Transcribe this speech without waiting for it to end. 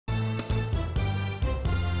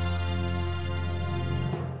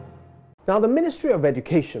Now, the Ministry of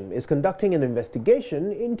Education is conducting an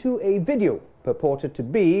investigation into a video purported to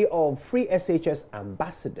be of free SHS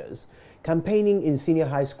ambassadors campaigning in senior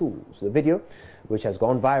high schools. The video, which has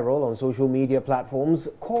gone viral on social media platforms,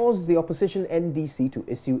 caused the opposition NDC to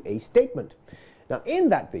issue a statement. Now, in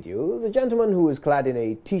that video, the gentleman, who is clad in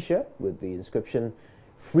a t-shirt with the inscription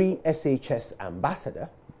 "Free SHS Ambassador"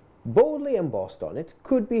 boldly embossed on it,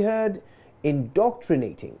 could be heard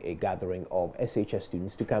indoctrinating a gathering of SHS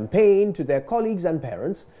students to campaign to their colleagues and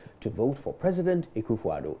parents to vote for President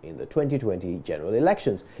Akufo-Addo in the 2020 general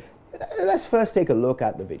elections. Let's first take a look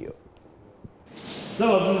at the video. Some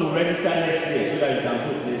of you will register next year so that you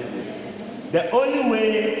can vote next year. The only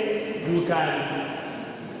way you can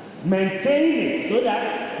maintain it so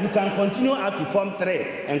that you can continue up to Form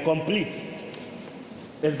 3 and complete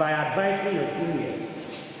is by advising your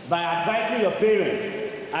seniors, by advising your parents,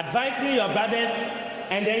 advising your brothers,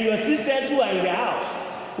 and then your sisters who are in the house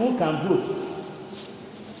who can vote.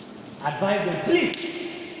 Advise them, please.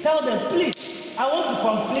 Tell them, please, I want to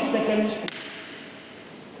complete secondary school.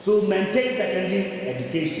 So maintain secondary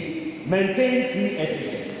education. Maintain free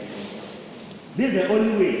SHS. This is the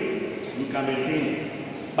only way you can maintain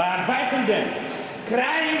it. By advising them,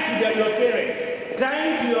 crying to your parents,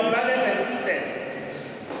 crying to your brothers and sisters.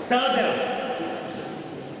 Tell them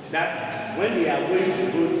that when they are going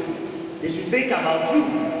to vote, they should think about you.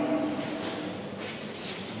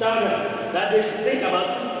 Tell them that they should think about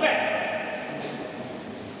you first.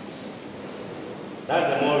 That's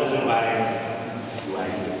the more reason why you are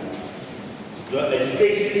here. Your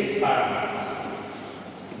education is paramount.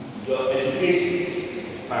 Your education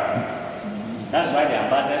is paramount. That's why the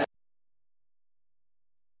ambassadors.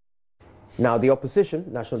 Now, the opposition,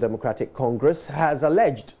 National Democratic Congress, has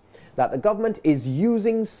alleged that the government is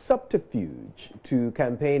using subterfuge to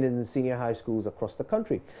campaign in senior high schools across the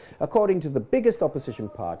country. According to the biggest opposition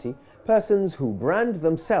party, persons who brand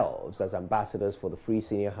themselves as ambassadors for the free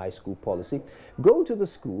senior high school policy go to the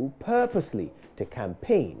school purposely to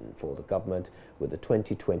campaign for the government with the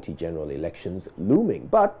 2020 general elections looming.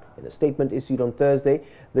 But in a statement issued on Thursday,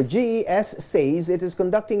 the GES says it is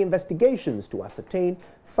conducting investigations to ascertain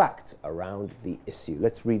facts around the issue.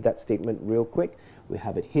 Let's read that statement real quick. We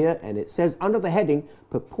have it here, and it says, under the heading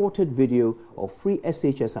 "Purported Video of Free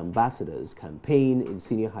SHS Ambassadors Campaign in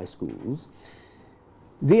Senior High Schools,"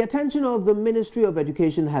 the attention of the Ministry of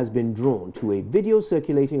Education has been drawn to a video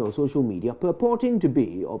circulating on social media purporting to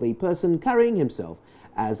be of a person carrying himself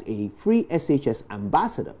as a free SHS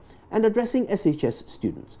ambassador and addressing SHS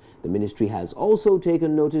students. The ministry has also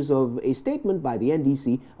taken notice of a statement by the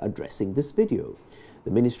NDC addressing this video.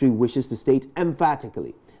 The ministry wishes to state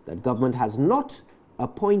emphatically that government has not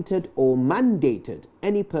appointed or mandated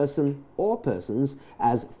any person or persons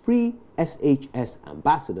as free SHS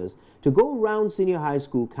ambassadors to go around senior high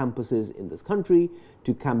school campuses in this country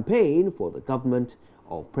to campaign for the government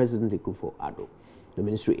of President Akufo-Addo. The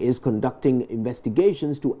ministry is conducting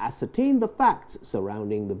investigations to ascertain the facts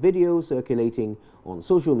surrounding the video circulating on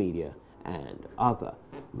social media and other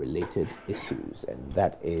related issues. And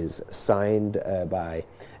that is signed by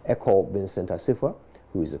Eko Vincent Asifwa,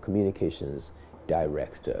 who is a communications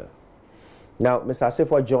director. Now, Mr.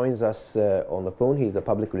 Asifwa joins us on the phone. He's the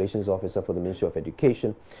public relations officer for the Ministry of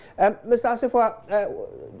Education. Mr. Asifwa,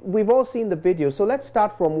 we've all seen the video, so let's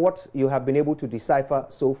start from what you have been able to decipher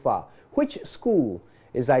so far. Which school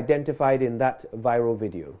is identified in that viral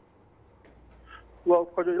video? Well,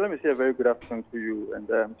 let me say a very good afternoon to you and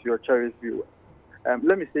to your cherished viewer.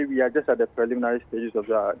 Let me say we are just at the preliminary stages of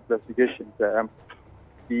the investigation.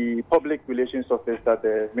 The Public Relations Office at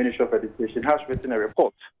the Ministry of Education has written a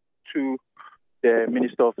report to the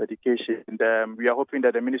Minister of Education. And we are hoping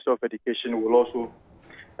that the Minister of Education will also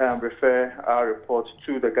refer our report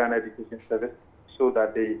to the Ghana Education Service so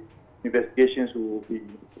that the investigations will be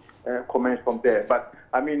commenced from there. But,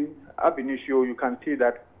 I mean, ab initio, you can see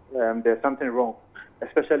that there's something wrong,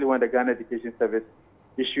 especially when the Ghana Education Service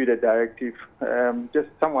issued a directive just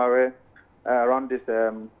somewhere around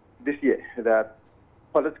this year that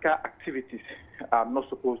political activities are not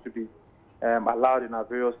supposed to be allowed in our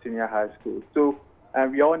various senior high schools. So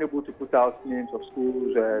we are unable to put out names of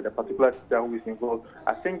schools, the particular teacher who is involved.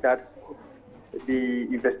 I think that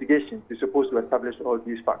the investigation is supposed to establish all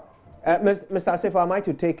these facts. Mr. Asifwa, am I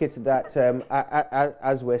to take it that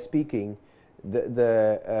as we're speaking,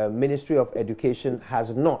 the Ministry of Education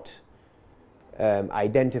has not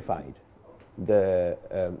identified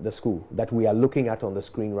the school that we are looking at on the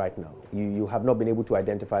screen right now? You have not been able to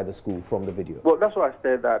identify the school from the video? Well, that's why I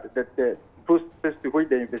said that the process to which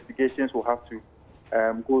the investigations will have to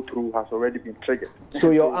go through has already been triggered.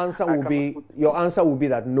 So your answer will be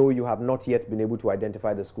that no, you have not yet been able to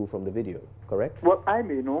identify the school from the video, correct? Well, I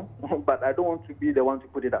may know, but I don't want to be the one to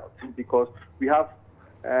put it out because we have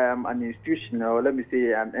an institution, or let me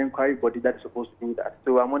say an inquiry body that is supposed to do that.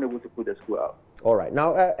 So I'm unable to put the school out. All right.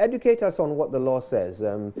 Now, educate us on what the law says.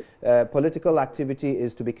 Political activity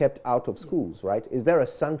is to be kept out of schools, right? Is there a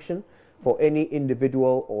sanction for any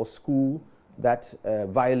individual or school that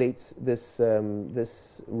violates this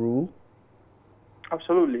this rule?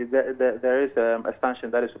 Absolutely. There is a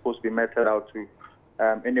sanction that is supposed to be meted out to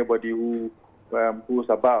anybody who goes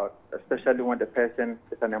about, especially when the person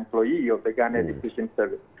is an employee of the Ghana Education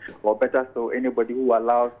Service, or better so, anybody who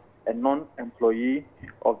allows a non-employee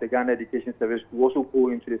of the Ghana Education Service to also go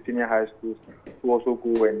into the senior high schools, to also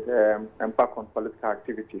go and embark on political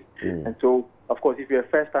activities. And so, of course, if you're a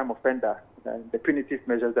first-time offender, the punitive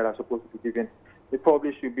measures that are supposed to be given, it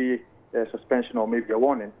probably should be a suspension or maybe a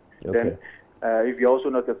warning. Okay. Then, if you're also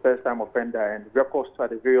not a first-time offender and records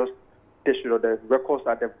at the various district or the records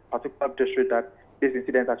at the particular district that this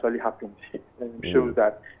incident actually happened, shows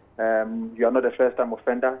that you are not a first-time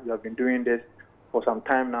offender. You have been doing this for some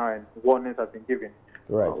time now, and warnings have been given.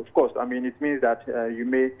 Right. Of course, I mean, it means that you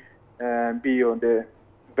may be on the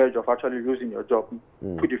verge of actually losing your job.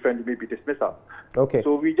 Put differently, maybe dismissal. Okay.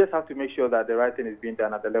 So we just have to make sure that the right thing is being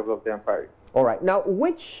done at the level of the inquiry. All right. Now,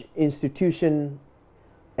 which institution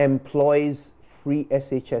employs free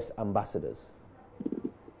SHS ambassadors?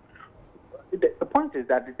 The point is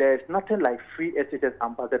that there is nothing like free SHS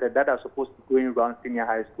ambassadors that are supposed to be going around senior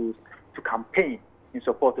high schools to campaign in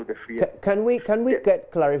support of the free. Can we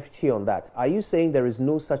get clarity on that? Are you saying there is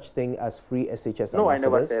no such thing as free SHS ambassadors? No, I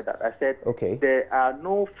never said that. I said there are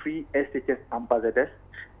no free SHS ambassadors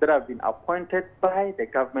that have been appointed by the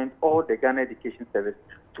government or the Ghana Education Service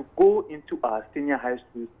to go into our senior high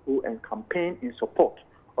schools and campaign in support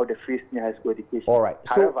of the free senior high school education. All right.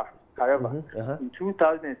 However, in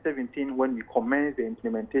 2017, when we commenced the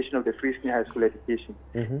implementation of the free senior high school education,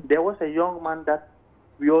 there was a young man that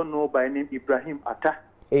we all know by name Abraham Atta,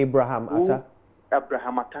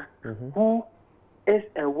 who is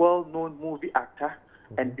a well-known movie actor,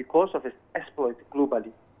 and because of his exploits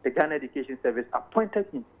globally, the Ghana Education Service appointed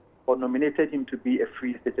him or nominated him to be a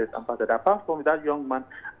free SHS ambassador. Apart from that young man,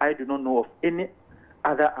 I do not know of any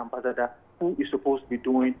other ambassador who is supposed to be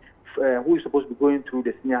doing, who is supposed to be going through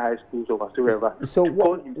the senior high schools or whatsoever. So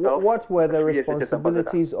what were the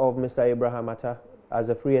responsibilities of Mr. Abraham Atta as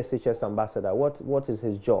a free SHS ambassador? What is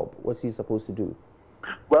his job? What's he supposed to do?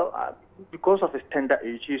 Well, because of his tender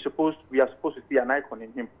age, we are supposed to see an icon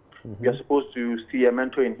in him. We are supposed to see a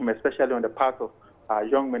mentor in him, especially on the part of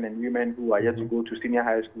young men and women who are yet to go to senior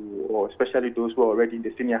high school, or especially those who are already in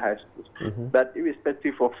the senior high schools. That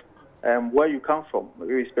irrespective of where you come from,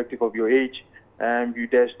 irrespective of your age,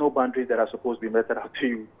 there's no boundaries that are supposed to be meted out to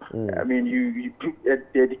you. I mean,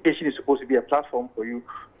 the education is supposed to be a platform for you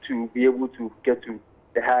to be able to get to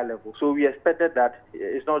the higher level. So we expected that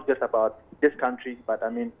it's not just about this country, but I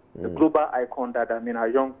mean, the global icon that, I mean, our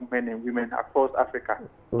young men and women across Africa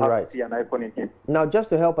have to see an icon in him. Now, just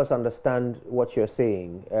to help us understand what you're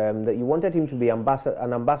saying, that you wanted him to be an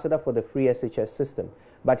ambassador for the free SHS system,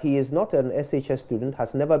 but he is not an SHS student,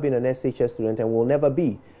 has never been an SHS student, and will never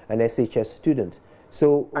be an SHS student.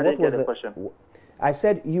 So I didn't get the question. I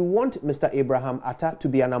said you want Mr. Abraham Atta to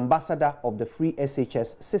be an ambassador of the free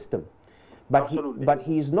SHS system. But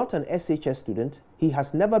he is not an SHS student. He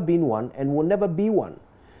has never been one and will never be one.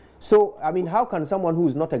 So, I mean, how can someone who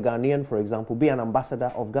is not a Ghanaian, for example, be an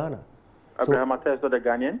ambassador of Ghana? Abraham Atta is not a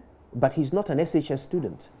Ghanaian? But he's not an SHS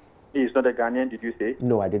student. He is not a Ghanaian, did you say?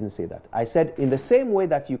 No, I didn't say that. I said in the same way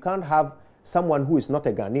that you can't have someone who is not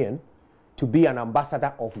a Ghanaian to be an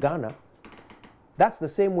ambassador of Ghana, that's the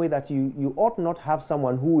same way that you ought not have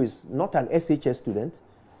someone who is not an SHS student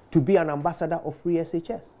to be an ambassador of free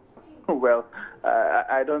SHS. Well,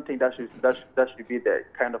 I don't think that should be the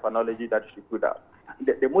kind of analogy that you should put out.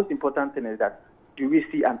 The most important thing is that do we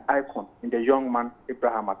see an icon in the young man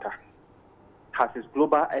Abraham Atta? Has his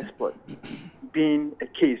global exploit been a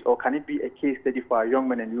case, or can it be a case study for our young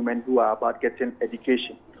men and women who are about getting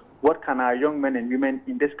education? What can our young men and women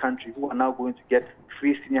in this country who are now going to get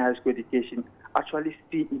free senior high school education actually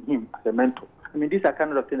see in him as a mentor? I mean, these are kind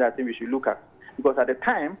of the things that I think we should look at. Because at the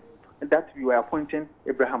time that we were appointing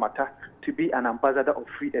Abraham Atta to be an ambassador of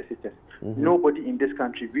free SHS, nobody in this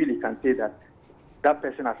country really can say that that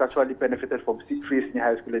person has actually benefited from free senior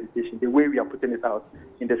high school education the way we are putting it out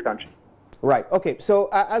in this country. Right. Okay. So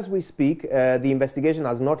as we speak, the investigation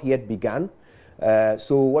has not yet begun.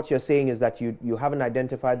 So what you're saying is that you haven't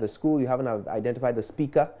identified the school, you haven't identified the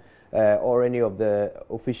speaker, or any of the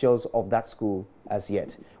officials of that school as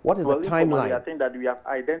yet? What is the timeline? I think that we have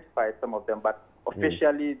identified some of them, but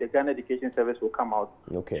officially the Ghana Education Service will come out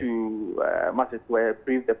to, as it were,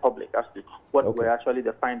 brief the public as to what were actually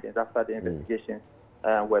the findings after the investigations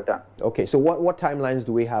were done. Okay, so what timelines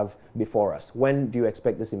do we have before us? When do you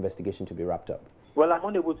expect this investigation to be wrapped up? Well, I'm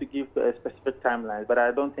unable to give specific timelines, but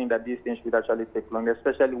I don't think that these things should actually take long,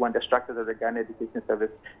 especially when the structure of the Ghana Education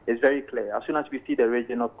Service is very clear. As soon as we see the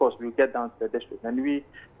region, of course, we'll get down to the district. And we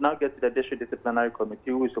now get to the district disciplinary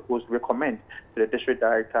committee, who is supposed to recommend to the district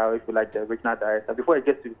director, if you like, the regional director, before it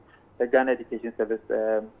gets to the Ghana Education Service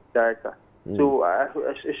director. So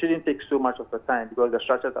it shouldn't take so much of the time because the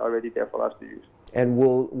structures are already there for us to use. And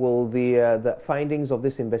will the findings of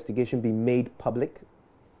this investigation be made public?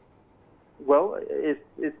 Well,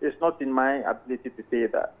 it's not in my ability to say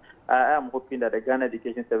that. I am hoping that the Ghana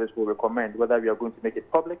Education Service will recommend whether we are going to make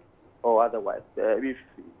it public or otherwise. If,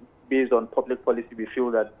 based on public policy, we feel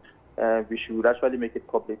that we should actually make it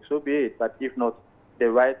public, so be it. But if not, the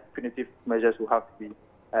right punitive measures will have to be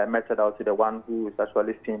meted out to the one who is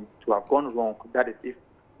actually seen to have gone wrong. That is, if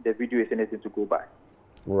the video is anything to go by.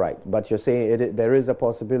 Right, but you're saying there is a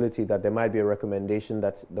possibility that there might be a recommendation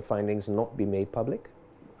that the findings not be made public?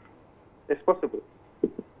 It's possible.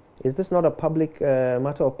 Is this not a public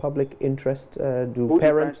matter of public interest? Who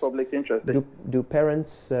defines public interest? Do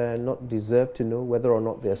parents not deserve to know whether or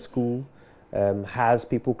not their school has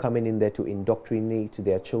people coming in there to indoctrinate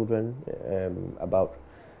their children about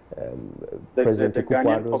President the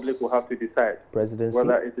Ghanaian public will have to decide presidency,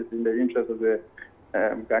 whether it is in the interest of the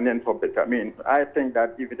Ghanaian public. I mean, I think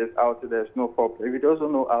that if it is out, there's no problem. If it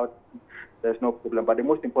doesn't know out, there's no problem. But the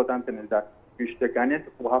most important thing is that the Ghanaian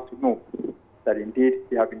people have to know that indeed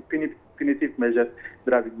there have been punitive measures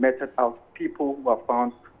that have been meted out, people who are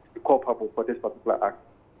found to be culpable for this particular act.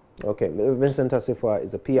 Okay, Vincent Asifua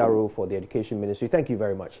is a PRO for the Education Ministry. Thank you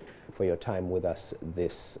very much for your time with us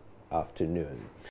this afternoon.